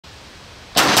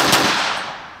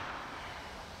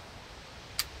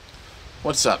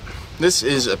What's up? This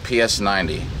is a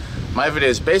PS-90. My video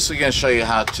is basically going to show you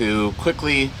how to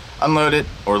quickly unload it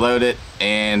or load it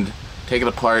and take it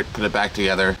apart, put it back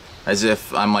together as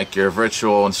if I'm like your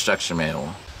virtual instruction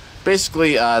manual.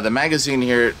 Basically, the magazine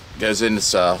here goes in,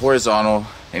 it's horizontal,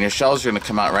 and your shells are going to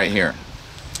come out right here.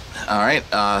 Alright,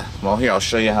 well here, I'll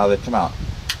show you how they come out.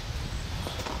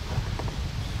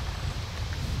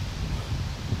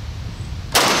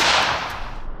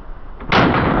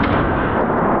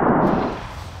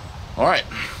 Alright,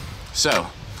 so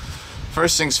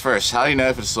first things first, how do you know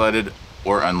if it's loaded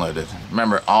or unloaded?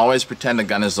 Remember, always pretend the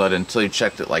gun is loaded until you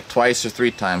checked it like twice or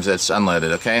 3 times that it's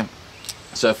unloaded, okay?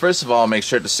 So first of all, make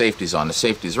sure the safety's on. The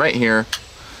safety's right here.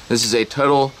 This is a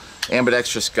total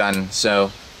ambidextrous gun,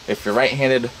 so if you're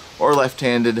right-handed or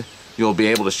left-handed, you'll be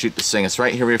able to shoot this thing. It's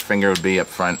right here where your finger would be up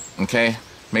front, okay?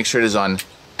 Make sure it is on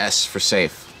S for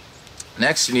safe.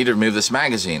 Next, you need to remove this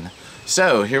magazine.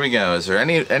 So here we go. Is there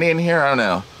any in here? I don't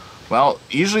know. Well,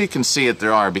 usually you can see it,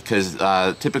 there are, because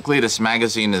typically this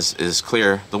magazine is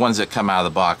clear, the ones that come out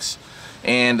of the box.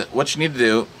 And what you need to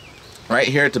do, right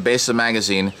here at the base of the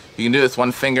magazine, you can do it with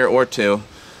 1 finger or 2.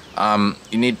 You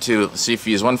need to, see if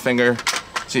you use 1 finger,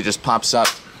 see it just pops up.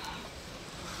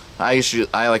 I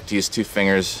like to use 2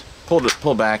 fingers.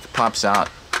 Pull back, pops out.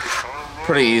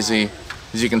 Pretty easy.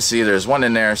 As you can see, there's 1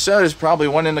 in there, so there's probably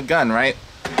 1 in the gun, right?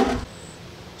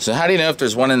 So how do you know if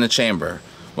there's 1 in the chamber?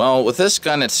 Well, with this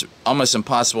gun, it's almost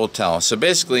impossible to tell. So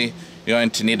basically, you're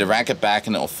going to need to rack it back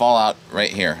and it will fall out right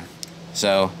here.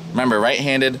 So remember,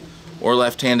 right-handed or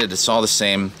left-handed, it's all the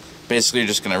same. Basically, you're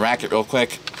just going to rack it real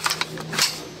quick.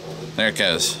 There it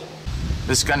goes.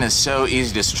 This gun is so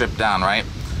easy to strip down, right?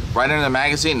 Right under the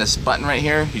magazine, this button right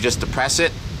here, you just depress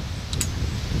it.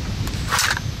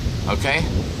 Okay?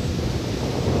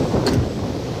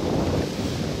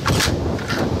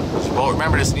 Well,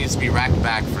 remember, this needs to be racked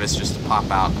back for this just to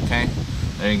pop out, okay?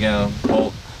 There you go.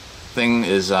 Bolt thing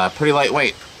is pretty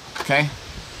lightweight, okay?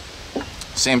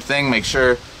 Same thing, make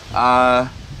sure, yeah,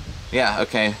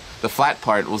 okay. The flat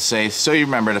part will say, so you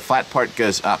remember, the flat part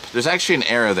goes up. There's actually an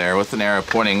arrow there with an arrow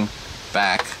pointing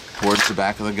back towards the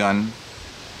back of the gun.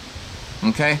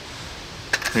 Okay?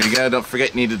 There you go. Don't forget,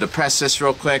 you need to depress this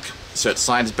real quick so it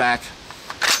slides back.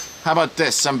 How about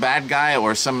this? Some bad guy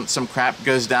or some crap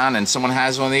goes down and someone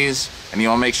has one of these and you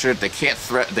want to make sure that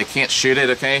they can't shoot it,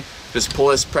 okay? Just pull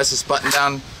this, press this button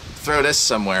down, throw this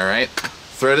somewhere, right?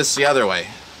 Throw this the other way.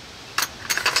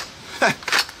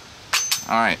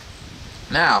 Alright.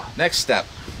 Now, next step.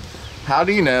 How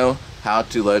do you know how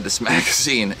to load this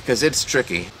magazine? Because it's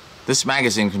tricky. This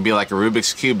magazine can be like a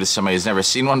Rubik's Cube to somebody who's never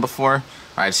seen one before.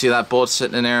 Alright, see that bullet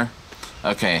sitting in there?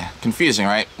 Okay, confusing,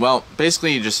 right? Well,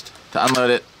 basically to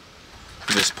unload it,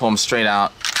 you just pull them straight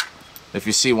out. If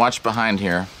you see, watch behind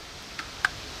here.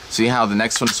 See how the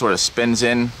next one sort of spins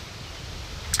in?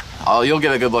 Oh, you'll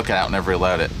get a good look at it whenever you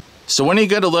load it. So when you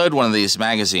go to load one of these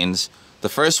magazines, the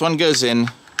first one goes in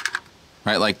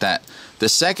right like that. The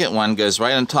second one goes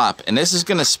right on top, and this is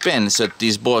going to spin so that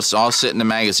these bullets all sit in the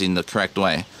magazine the correct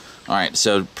way. Alright,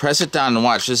 so press it down and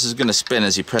watch. This is going to spin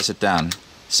as you press it down.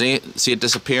 See it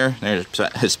disappear? There,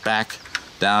 it's back,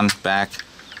 down, back.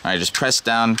 Alright, just press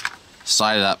down,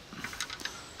 slide it up.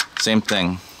 Same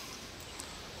thing.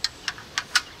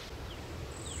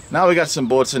 Now we got some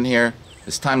bullets in here.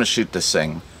 It's time to shoot this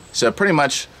thing. So pretty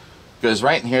much goes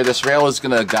right in here. This rail is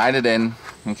going to guide it in.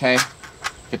 Okay?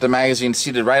 Get the magazine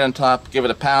seated right on top. Give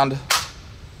it a pound.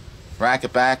 Rack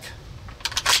it back.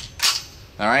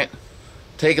 Alright?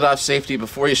 Take it off safety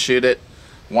before you shoot it.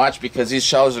 Watch, because these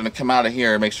shells are going to come out of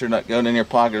here. Make sure not going in your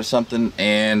pocket or something.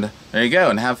 And there you go,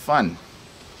 and have fun.